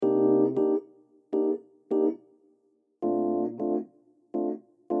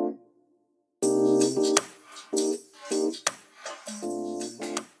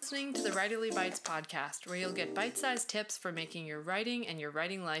Writerly Bites podcast, where you'll get bite-sized tips for making your writing and your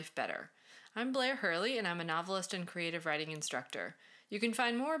writing life better. I'm Blair Hurley, and I'm a novelist and creative writing instructor. You can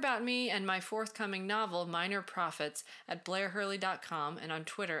find more about me and my forthcoming novel, Minor Prophets, at blairhurley.com and on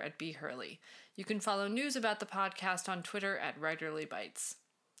Twitter at bhurley. You can follow news about the podcast on Twitter at Writerly Bites.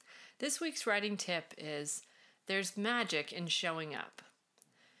 This week's writing tip is, there's magic in showing up.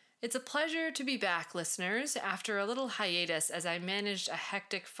 It's a pleasure to be back, listeners, after a little hiatus as I managed a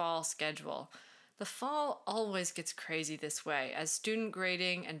hectic fall schedule. The fall always gets crazy this way, as student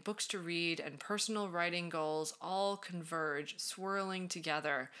grading and books to read and personal writing goals all converge, swirling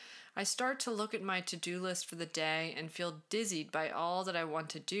together. I start to look at my to-do list for the day and feel dizzied by all that I want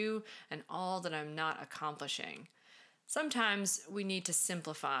to do and all that I'm not accomplishing. Sometimes we need to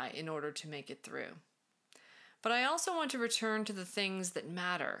simplify in order to make it through. But I also want to return to the things that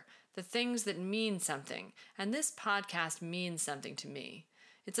matter, the things that mean something, and this podcast means something to me.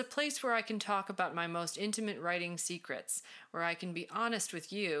 It's a place where I can talk about my most intimate writing secrets, where I can be honest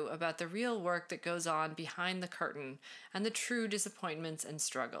with you about the real work that goes on behind the curtain and the true disappointments and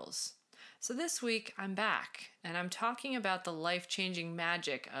struggles. So this week, I'm back, and I'm talking about the life-changing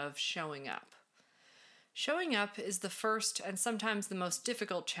magic of showing up. Showing up is the first and sometimes the most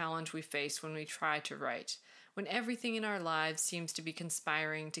difficult challenge we face when we try to write, when everything in our lives seems to be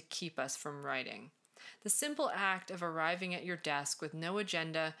conspiring to keep us from writing. The simple act of arriving at your desk with no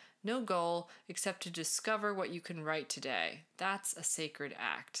agenda, no goal, except to discover what you can write today, that's a sacred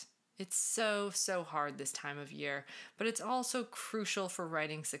act. It's so hard this time of year, but it's also crucial for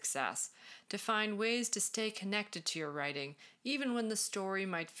writing success, to find ways to stay connected to your writing, even when the story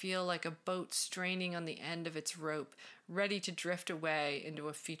might feel like a boat straining on the end of its rope, ready to drift away into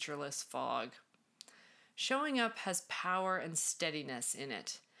a featureless fog. Showing up has power and steadiness in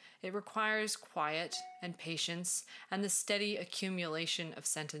it. It requires quiet and patience and the steady accumulation of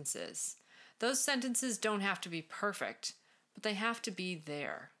sentences. Those sentences don't have to be perfect, but they have to be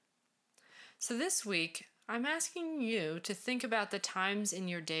there. So this week, I'm asking you to think about the times in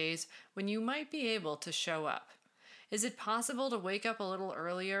your days when you might be able to show up. Is it possible to wake up a little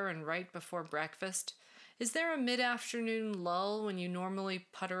earlier and write before breakfast? Is there a mid-afternoon lull when you normally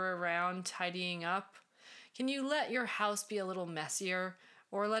putter around tidying up? Can you let your house be a little messier,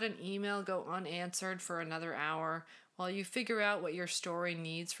 or let an email go unanswered for another hour while you figure out what your story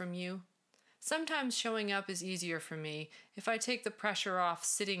needs from you? Sometimes showing up is easier for me if I take the pressure off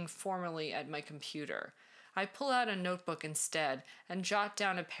sitting formally at my computer. I pull out a notebook instead and jot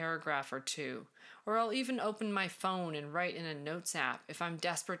down a paragraph or two, or I'll even open my phone and write in a notes app if I'm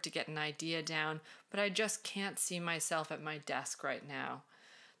desperate to get an idea down, but I just can't see myself at my desk right now.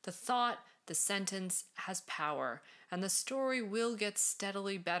 The thought, the sentence has power, and the story will get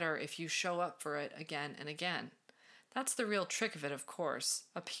steadily better if you show up for it again and again. That's the real trick of it, of course,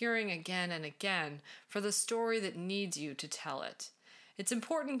 appearing again and again for the story that needs you to tell it. It's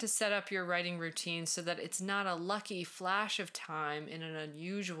important to set up your writing routine so that it's not a lucky flash of time in an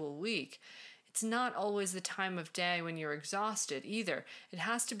unusual week. It's not always the time of day when you're exhausted either. It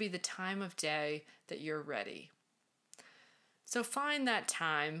has to be the time of day that you're ready. So find that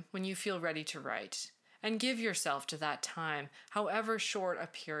time when you feel ready to write, and give yourself to that time, however short a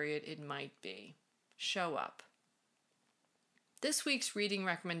period it might be. Show up. This week's reading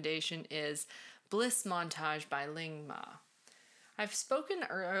recommendation is BLISS Montage by Ling Ma. I've spoken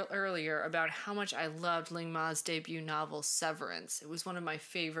earlier about how much I loved Ling Ma's debut novel, Severance. It was one of my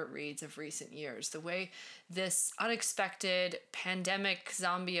favorite reads of recent years. The way this unexpected pandemic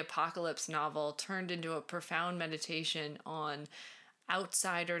zombie apocalypse novel turned into a profound meditation on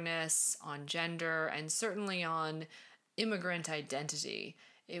outsiderness, on gender, and certainly on immigrant identity.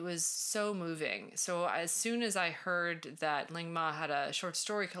 It was so moving. So as soon as I heard that Ling Ma had a short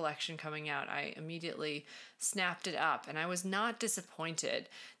story collection coming out, I immediately snapped it up, and I was not disappointed.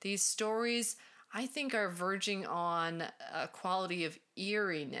 These stories, I think, are verging on a quality of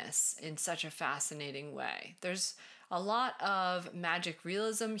eeriness in such a fascinating way. There's a lot of magic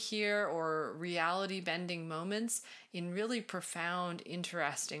realism here, or reality-bending moments in really profound,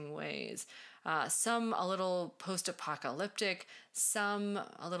 interesting ways. Some a little post-apocalyptic, some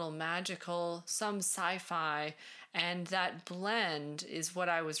a little magical, some sci-fi, and that blend is what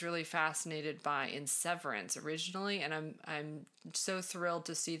I was really fascinated by in Severance originally, and I'm so thrilled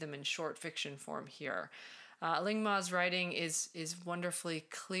to see them in short fiction form here. Ling Ma's writing is wonderfully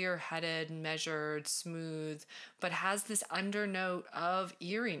clear-headed, measured, smooth, but has this undernote of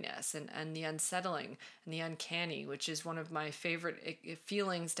eeriness and the unsettling and the uncanny, which is one of my favorite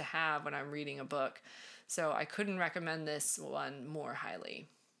feelings to have when I'm reading a book. So I couldn't recommend this one more highly.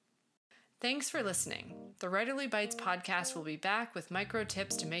 Thanks for listening. The Writerly Bites podcast will be back with micro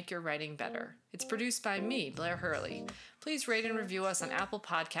tips to make your writing better. It's produced by me, Blair Hurley. Please rate and review us on Apple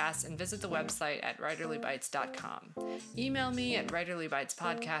Podcasts and visit the website at writerlybites.com. Email me at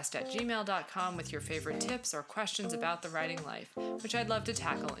writerlybites.podcast@gmail.com with your favorite tips or questions about the writing life, which I'd love to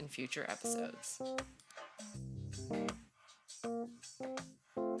tackle in future episodes.